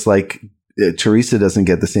like Teresa doesn't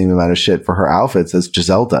get the same amount of shit for her outfits as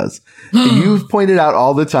Giselle does. You've pointed out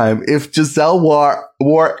all the time, if Giselle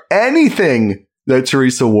wore anything that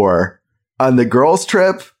Teresa wore on the girls'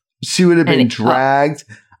 trip, she would have been dragged.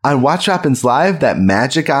 On Watch What Happens Live, that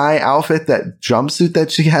Magic Eye outfit, that jumpsuit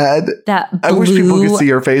that she had. I wish people could see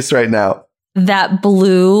her face right now. That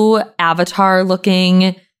blue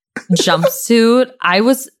Avatar-looking jumpsuit. I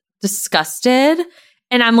was disgusted.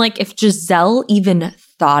 And I'm like, if Giselle even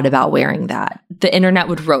thought about wearing that, the internet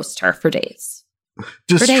would roast her for days.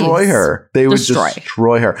 Destroy her. They would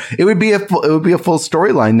destroy her. It would be a full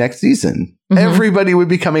storyline next season. Mm-hmm. Everybody would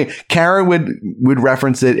be coming. Karen would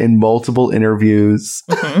reference it in multiple interviews.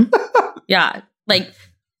 Mm-hmm. Yeah. Like,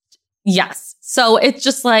 yes. So it's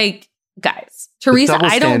just like, guys, Teresa,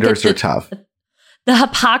 I don't get are tough. The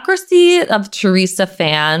hypocrisy of Teresa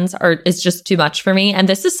fans is just too much for me. And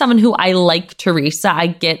this is someone who I like Teresa. I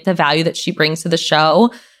get the value that she brings to the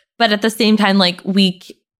show. But at the same time, like,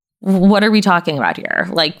 what are we talking about here?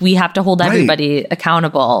 Like, we have to hold everybody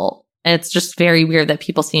accountable. And it's just very weird that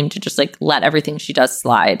people seem to just like let everything she does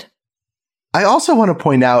slide. I also want to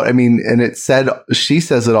point out, I mean, and she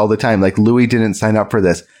says it all the time, like, Louis didn't sign up for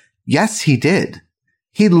this. Yes, he did.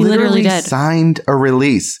 He literally did. Signed a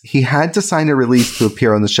release. He had to sign a release to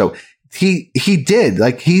appear on the show. He did.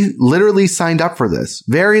 Like, he literally signed up for this.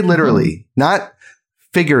 Very literally. Not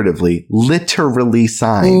figuratively. Literally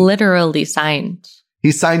signed. Literally signed.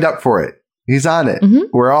 He signed up for it. He's on it. Mm-hmm.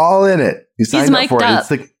 We're all in it. He signed up for it.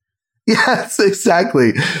 It's like, yes,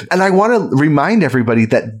 exactly. And I want to remind everybody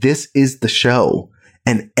that this is the show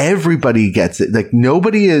and everybody gets it. Like,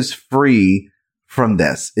 nobody is free from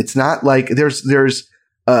this. It's not like there's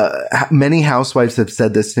many housewives have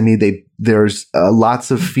said this to me. There's lots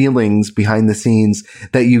of feelings behind the scenes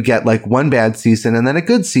that you get, like one bad season and then a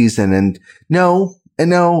good season. And no,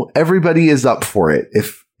 everybody is up for it.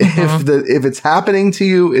 If it's happening to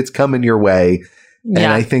you, it's coming your way. Yeah.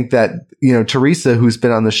 And I think that, Teresa, who's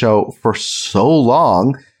been on the show for so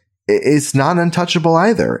long, it's not untouchable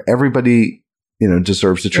either. Everybody,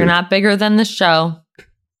 deserves the truth. You're not bigger than the show.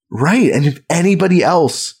 Right. And if anybody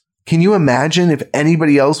else, can you imagine if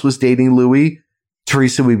anybody else was dating Louis,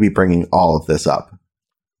 Teresa would be bringing all of this up.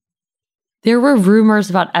 There were rumors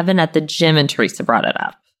about Evan at the gym and Teresa brought it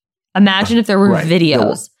up. Imagine if there were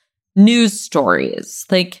videos, news stories.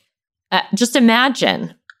 Like, just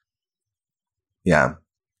imagine. Yeah.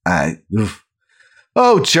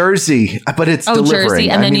 Jersey. But it's delivering. Jersey.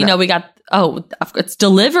 And then, we got, it's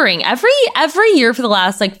delivering. Every year for the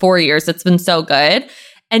last 4 years, it's been so good.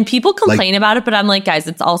 And people complain about it, but I'm like, guys,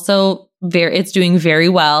 it's also it's doing very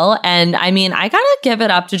well. And I mean, I gotta give it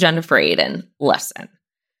up to Jennifer Aydin. Listen,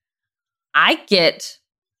 I get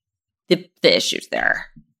the issues there,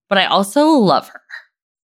 but I also love her.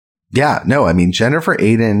 Yeah, no, I mean, Jennifer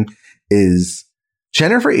Aydin is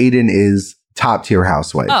top tier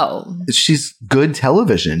housewife. Oh, she's good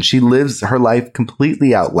television. She lives her life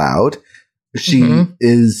completely out loud. She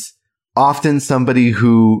is often somebody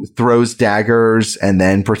who throws daggers and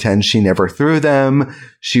then pretends she never threw them.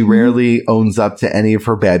 She rarely owns up to any of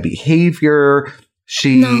her bad behavior.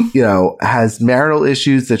 She, has marital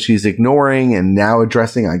issues that she's ignoring and now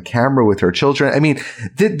addressing on camera with her children. I mean,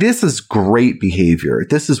 this is great behavior.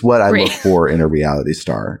 This is what I look for in a reality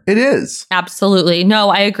star. It is. Absolutely. No,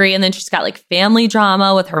 I agree. And then she's got family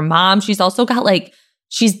drama with her mom. She's also got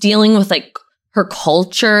she's dealing with her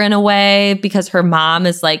culture in a way because her mom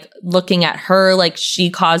is looking at her like she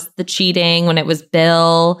caused the cheating when it was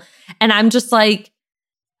Bill. And I'm just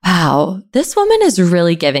wow, this woman is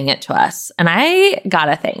really giving it to us. And I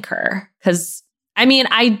gotta thank her because I mean,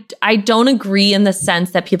 I don't agree in the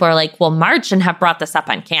sense that people are well, Marge shouldn't have brought this up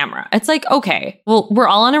on camera. It's okay, well, we're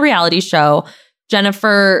all on a reality show.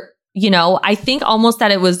 Jennifer, I think almost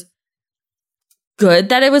that it was good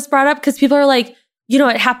that it was brought up because people are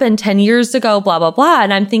it happened 10 years ago, blah, blah, blah.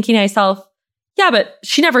 And I'm thinking to myself, yeah, but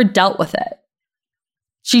she never dealt with it.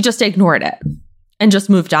 She just ignored it and just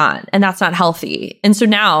moved on. And that's not healthy. And so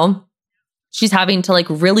now she's having to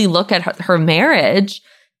really look at her marriage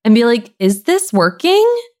and be is this working?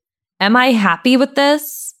 Am I happy with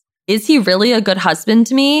this? Is he really a good husband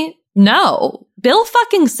to me? No. Bill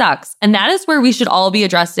fucking sucks. And that is where we should all be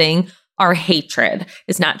addressing our hatred.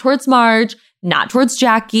 It's not towards Marge, not towards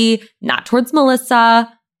Jackie, not towards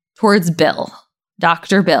Melissa, towards Bill,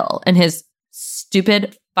 Dr. Bill, and his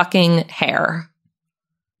stupid fucking hair.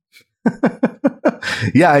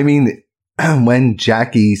 Yeah, I mean, when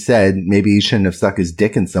Jackie said maybe he shouldn't have stuck his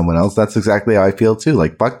dick in someone else, that's exactly how I feel too.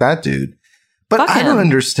 Fuck that dude. But I don't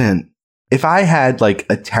understand. If I had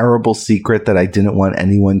a terrible secret that I didn't want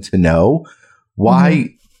anyone to know,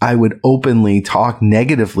 why I would openly talk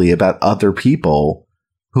negatively about other people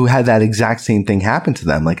who had that exact same thing happen to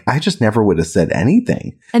them. I just never would have said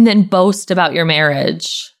anything. And then boast about your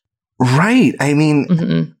marriage. Right. I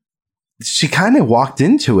mean, she kind of walked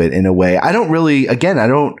into it in a way. I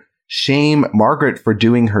don't shame Margaret for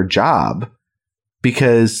doing her job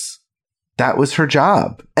because that was her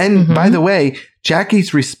job. And by the way,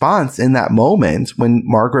 Jackie's response in that moment when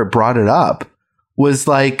Margaret brought it up was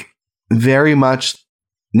very much,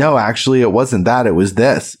 no, actually, it wasn't that. It was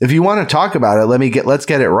this. If you want to talk about it, let's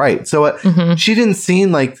get it right. So she didn't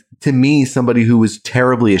seem to me, somebody who was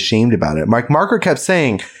terribly ashamed about it. Margaret kept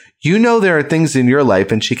saying, there are things in your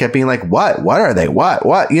life. And she kept being what? What are they? What?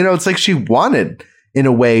 It's she wanted in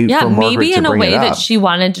a way for Margaret maybe in to a bring way it up. that she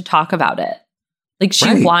wanted to talk about it.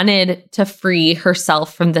 She wanted to free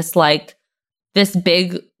herself from this, this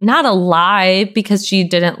big, not a lie because she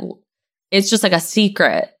didn't, it's just a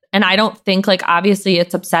secret. And I don't think obviously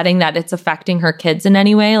it's upsetting that it's affecting her kids in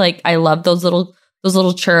any way. I love those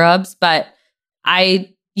little cherubs, but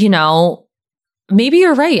maybe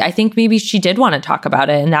you're right. I think maybe she did want to talk about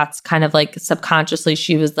it. And that's kind of subconsciously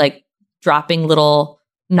she was dropping little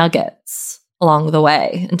nuggets along the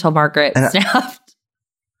way until Margaret snapped.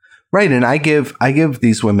 Right. And I give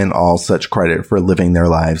these women all such credit for living their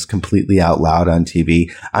lives completely out loud on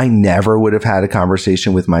TV. I never would have had a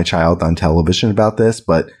conversation with my child on television about this,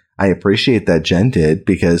 but I appreciate that Jen did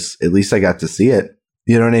because at least I got to see it.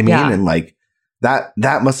 You know what I mean? Yeah. And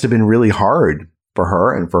that must have been really hard for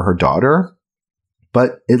her and for her daughter,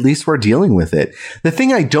 but at least we're dealing with it. The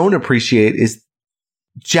thing I don't appreciate is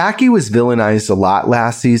Jackie was villainized a lot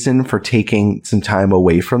last season for taking some time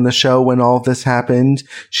away from the show when all of this happened.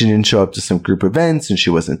 She didn't show up to some group events and she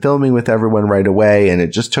wasn't filming with everyone right away. And it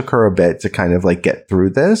just took her a bit to kind of get through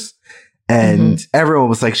this. And everyone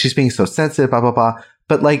was she's being so sensitive, blah, blah, blah.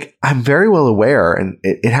 But I'm very well aware, and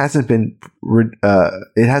it hasn't been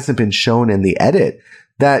shown in the edit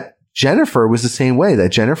that Jennifer was the same way,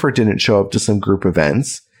 that Jennifer didn't show up to some group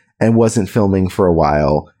events and wasn't filming for a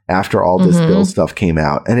while after all this Bill stuff came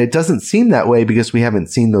out. And it doesn't seem that way because we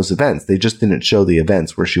haven't seen those events. They just didn't show the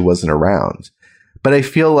events where she wasn't around. But I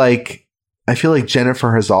feel like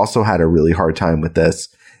Jennifer has also had a really hard time with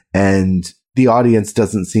this, and the audience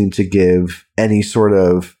doesn't seem to give any sort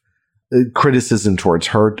of criticism towards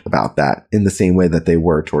her about that in the same way that they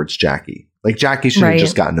were towards Jackie. Like, Jackie should have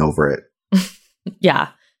just gotten over it. Yeah.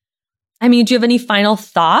 I mean, do you have any final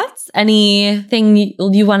thoughts? Anything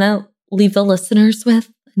you want to leave the listeners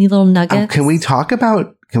with? Any little nuggets? Can we talk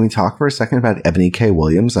for a second about Ebony K.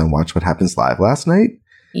 Williams on Watch What Happens Live last night?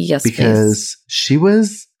 Yes, because she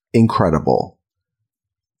was incredible.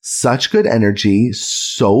 Such good energy,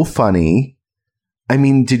 so funny. I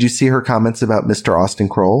mean, did you see her comments about Mr. Austin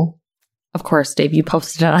Kroll? Of course, Dave, you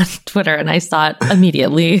posted it on Twitter and I saw it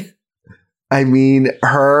immediately. I mean,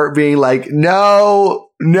 her being like, no,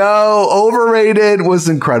 overrated was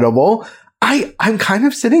incredible. I'm kind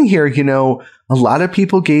of sitting here, you know, a lot of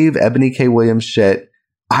people gave Ebony K. Williams shit.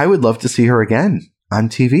 I would love to see her again on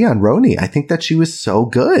TV on Roni. I think that she was so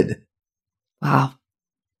good. Wow.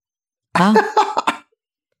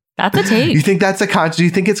 That's a take. You think do you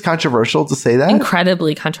think it's controversial to say that?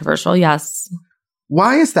 Incredibly controversial, yes.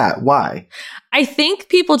 Why is that? Why? I think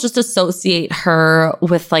people just associate her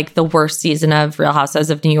with like the worst season of Real Housewives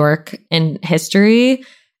of New York in history.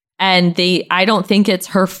 And I don't think it's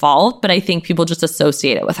her fault, but I think people just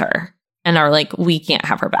associate it with her and are like, we can't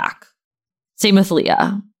have her back. Same with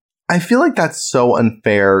Leah. I feel like that's so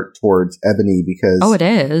unfair towards Ebony because... Oh, it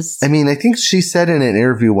is. I mean, I think she said in an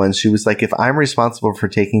interview once, she was like, if I'm responsible for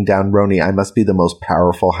taking down Roni, I must be the most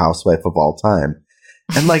powerful housewife of all time.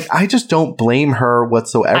 And like, I just don't blame her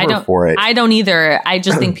whatsoever for it. I don't either. I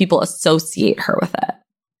just think people associate her with it.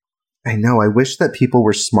 I know. I wish that people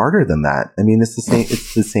were smarter than that. I mean, it's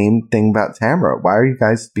the same thing about Tamra. Why are you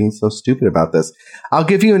guys being so stupid about this? I'll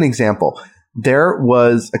give you an example. There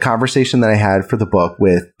was a conversation that I had for the book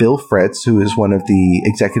with Bill Fritz, who is one of the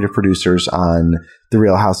executive producers on The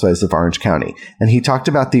Real Housewives of Orange County. And he talked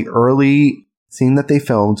about the early scene that they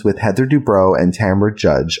filmed with Heather Dubrow and Tamra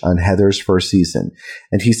Judge on Heather's first season.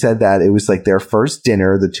 And he said that it was like their first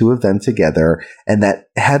dinner, the two of them together, and that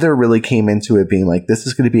Heather really came into it being like, this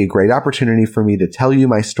is going to be a great opportunity for me to tell you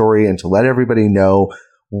my story and to let everybody know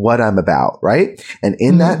what I'm about, right? And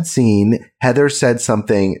in that scene, Heather said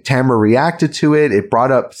something, Tamra reacted to it,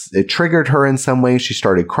 it triggered her in some way, she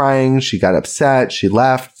started crying, she got upset, she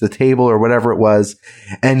left the table or whatever it was.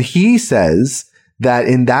 And he says that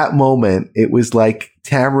in that moment, it was like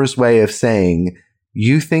Tamra's way of saying,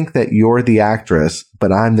 you think that you're the actress,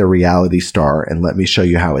 but I'm the reality star, and let me show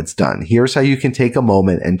you how it's done. Here's how you can take a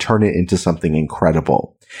moment and turn it into something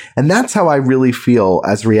incredible. And that's how I really feel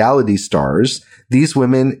as reality stars. These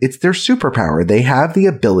women, it's their superpower. They have the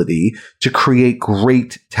ability to create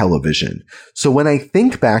great television. So when I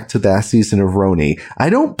think back to that season of Roni, I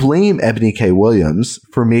don't blame Ebony K. Williams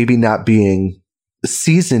for maybe not being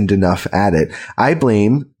seasoned enough at it. I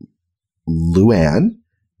blame Luann,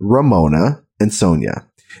 Ramona, and Sonia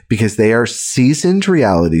because they are seasoned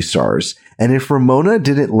reality stars. And if Ramona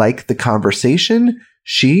didn't like the conversation,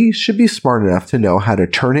 she should be smart enough to know how to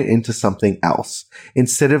turn it into something else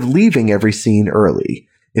instead of leaving every scene early.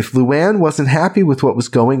 If Luann wasn't happy with what was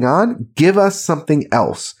going on, give us something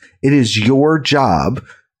else. It is your job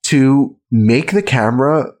to make the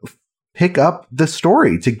camera pick up the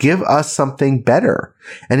story, to give us something better.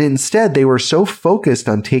 And instead, they were so focused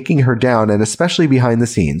on taking her down, and especially behind the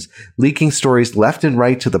scenes, leaking stories left and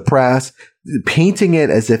right to the press, painting it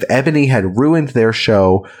as if Ebony had ruined their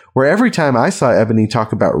show, where every time I saw Ebony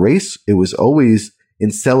talk about race, it was always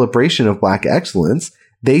in celebration of Black excellence.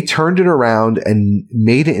 They turned it around and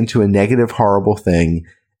made it into a negative, horrible thing.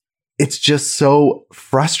 It's just so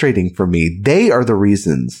frustrating for me. They are the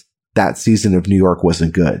reasons that season of New York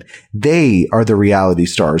wasn't good. They are the reality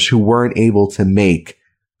stars who weren't able to make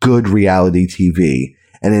good reality TV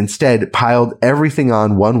and instead piled everything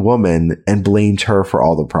on one woman and blamed her for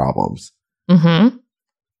all the problems. Mm-hmm.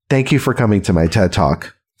 Thank you for coming to my TED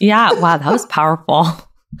Talk. Yeah. Wow. That was powerful.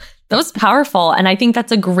 That was powerful. And I think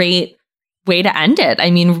that's a great way to end it.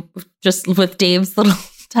 I mean, just with Dave's little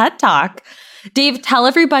TED Talk. Dave, tell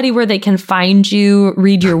everybody where they can find you,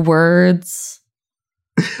 read your words.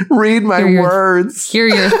 Read my words. Hear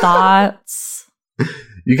your thoughts.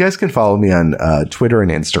 You guys can follow me on Twitter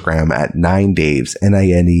and Instagram at 9daves,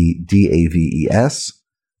 NINEDAVES,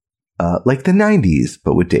 like the 90s,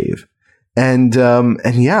 but with Dave. And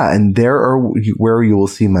yeah, and there are where you will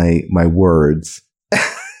see my words,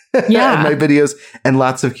 yeah, and my videos, and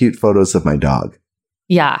lots of cute photos of my dog.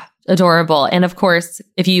 Yeah, adorable. And of course,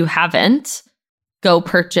 if you haven't, go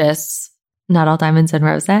purchase Not All Diamonds and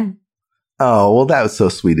Rosé. Oh, well, that was so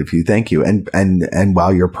sweet of you. Thank you. And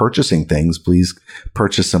while you're purchasing things, please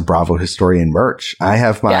purchase some Bravo Historian merch. I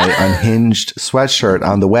have my Unhinged sweatshirt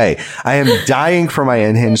on the way. I am dying for my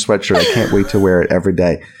Unhinged sweatshirt. I can't wait to wear it every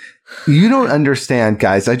day. You don't understand,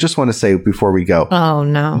 guys. I just want to say before we go. Oh,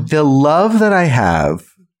 no. The love that I have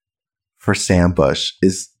for Sam Bush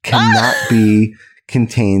cannot be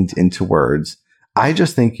contained into words. I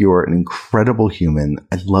just think you're an incredible human.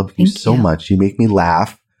 I love you so much. You make me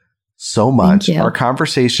laugh so much. Our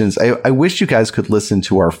conversations, I wish you guys could listen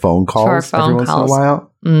to our phone calls every once in a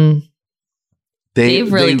while.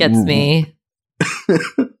 Dave really gets me.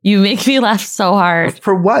 You make me laugh so hard.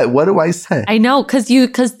 For what? What do I say? I know, because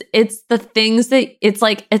it's the things that it's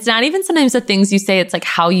like, it's not even sometimes the things you say, it's like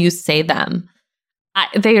how you say them.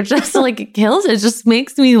 They're just like kills. It just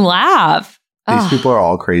makes me laugh. These people are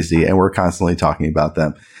all crazy and we're constantly talking about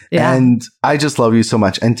them. Yeah. And I just love you so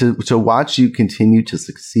much. And to watch you continue to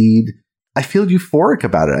succeed, I feel euphoric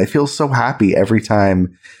about it. I feel so happy every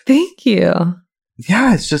time. Thank you.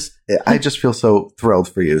 Yeah, it's just, I just feel so thrilled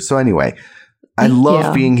for you. So anyway, I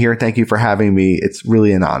love being here. Thank you for having me. It's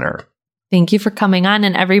really an honor. Thank you for coming on.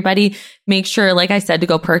 And everybody, make sure, like I said, to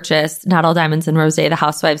go purchase Not All Diamonds and Rosé, The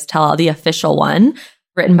Housewives Tell All, the official one,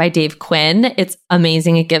 written by Dave Quinn. It's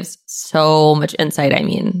amazing. It gives so much insight. I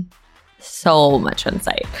mean, so much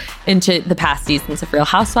insight into the past seasons of Real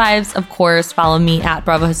Housewives. Of course, follow me at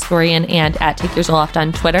Bravo Historian and at Take Yours Aloft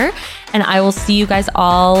on Twitter. And I will see you guys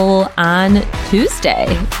all on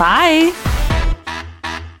Tuesday. Bye.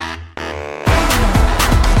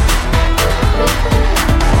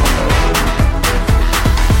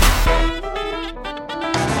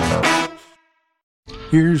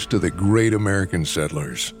 Here's to the great American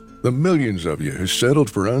settlers, the millions of you who settled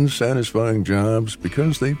for unsatisfying jobs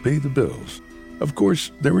because they pay the bills. Of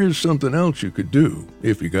course, there is something else you could do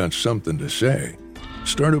if you got something to say.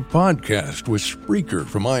 Start a podcast with Spreaker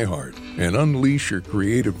from iHeart and unleash your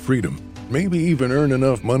creative freedom. Maybe even earn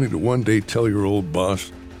enough money to one day tell your old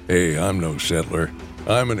boss, "Hey, I'm no settler.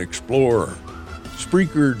 I'm an explorer."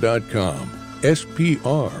 Spreaker.com.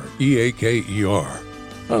 Spreaker.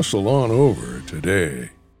 Hustle on over today.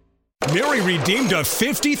 Mary redeemed a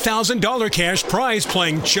 $50,000 cash prize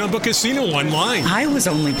playing Chumba Casino online. I was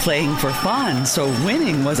only playing for fun, so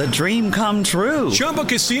winning was a dream come true. Chumba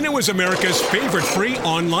Casino is America's favorite free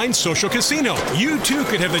online social casino. You too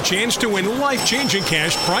could have the chance to win life-changing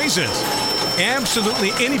cash prizes.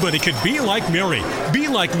 Absolutely anybody could be like Mary. Be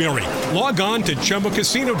like Mary. Log on to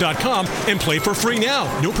ChumbaCasino.com and play for free now.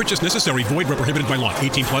 No purchase necessary. Void where prohibited by law.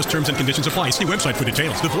 18 plus terms and conditions apply. See website for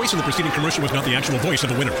details. The voice in the preceding commercial was not the actual voice of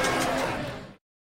the winner.